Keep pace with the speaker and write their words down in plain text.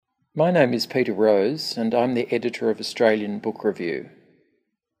My name is Peter Rose, and I'm the editor of Australian Book Review.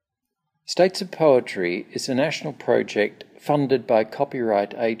 States of Poetry is a national project funded by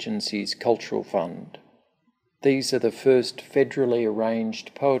Copyright Agency's Cultural Fund. These are the first federally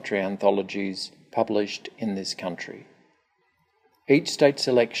arranged poetry anthologies published in this country. Each state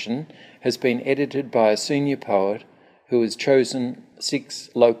selection has been edited by a senior poet who has chosen 6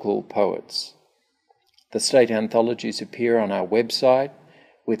 local poets. The state anthologies appear on our website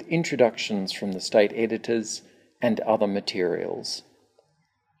with introductions from the state editors and other materials.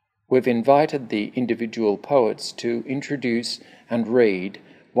 We've invited the individual poets to introduce and read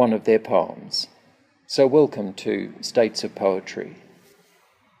one of their poems. So welcome to States of Poetry.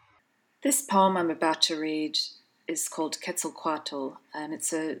 This poem I'm about to read is called Quetzalcoatl, and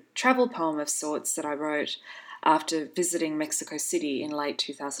it's a travel poem of sorts that I wrote after visiting Mexico City in late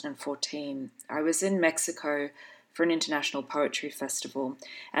 2014. I was in Mexico for an international poetry festival,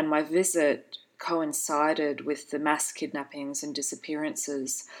 and my visit coincided with the mass kidnappings and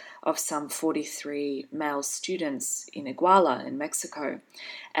disappearances of some 43 male students in Iguala in Mexico.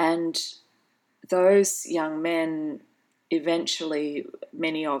 And those young men, eventually,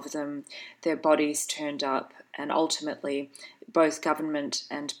 many of them, their bodies turned up, and ultimately both government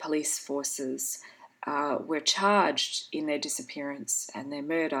and police forces were charged in their disappearance and their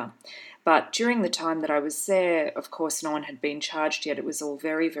murder. But during the time that I was there, of course, no one had been charged yet. It was all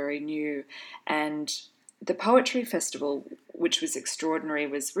very, very new. And the poetry festival, which was extraordinary,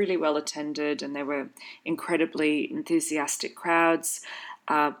 was really well attended, and there were incredibly enthusiastic crowds.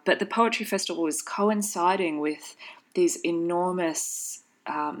 But the poetry festival was coinciding with these enormous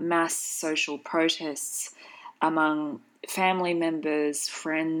mass social protests among family members,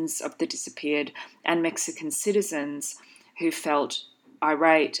 friends of the disappeared, and Mexican citizens who felt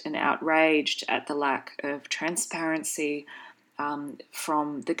irate and outraged at the lack of transparency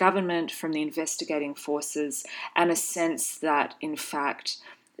from the government, from the investigating forces, and a sense that, in fact,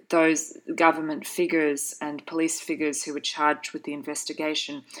 those government figures and police figures who were charged with the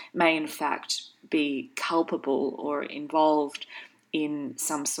investigation may, in fact, be culpable or involved in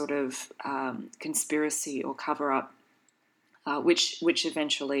some sort of conspiracy or cover-up. Which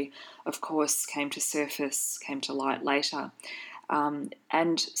eventually, of course, came to light later.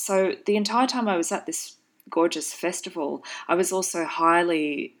 And so the entire time I was at this gorgeous festival, I was also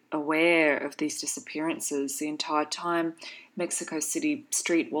highly aware of these disappearances. The entire time, Mexico City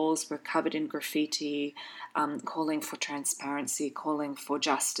street walls were covered in graffiti, calling for transparency, calling for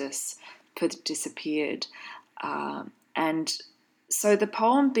justice for the disappeared. And so the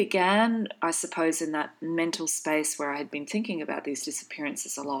poem began, I suppose, in that mental space where I had been thinking about these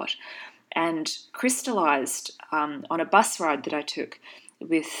disappearances a lot, and crystallized on a bus ride that I took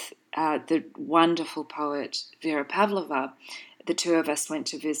with the wonderful poet Vera Pavlova. The two of us went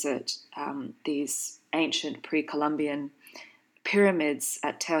to visit these ancient pre-Columbian pyramids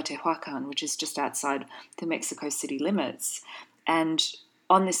at Teotihuacan, which is just outside the Mexico City limits. And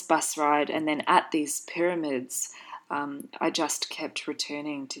on this bus ride, and then at these pyramids, I just kept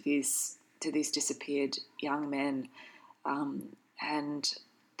returning to these disappeared young men, and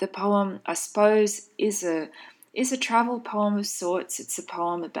the poem, I suppose, is a travel poem of sorts. It's a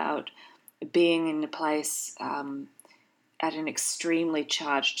poem about being in a place at an extremely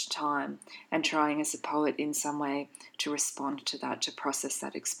charged time and trying as a poet in some way to respond to that, to process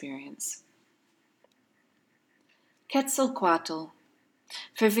that experience. Quetzalcoatl,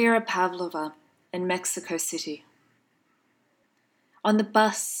 for Vera Pavlova in Mexico City. On the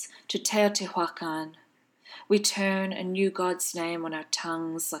bus to Teotihuacan, we turn a new God's name on our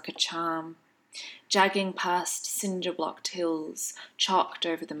tongues like a charm, jagging past cinder-blocked hills chalked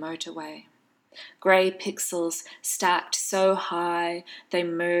over the motorway. Grey pixels stacked so high they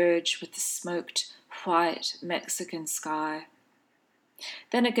merge with the smoked white Mexican sky.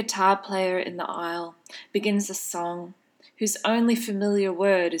 Then a guitar player in the aisle begins a song whose only familiar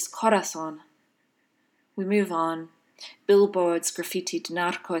word is corazon. We move on. Billboards graffitied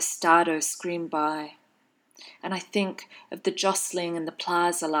Narco Estado scream by. And I think of the jostling in the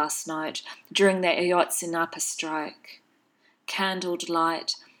plaza last night during the Ayotzinapa strike. Candled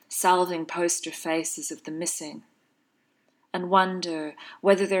light salving poster faces of the missing. And wonder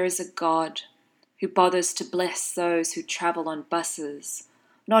whether there is a God who bothers to bless those who travel on buses,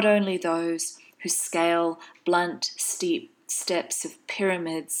 not only those who scale blunt, steep steps of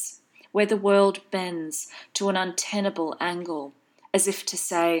pyramids, where the world bends to an untenable angle, as if to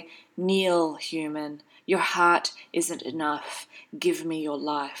say, kneel, human, your heart isn't enough, give me your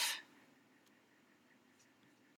life.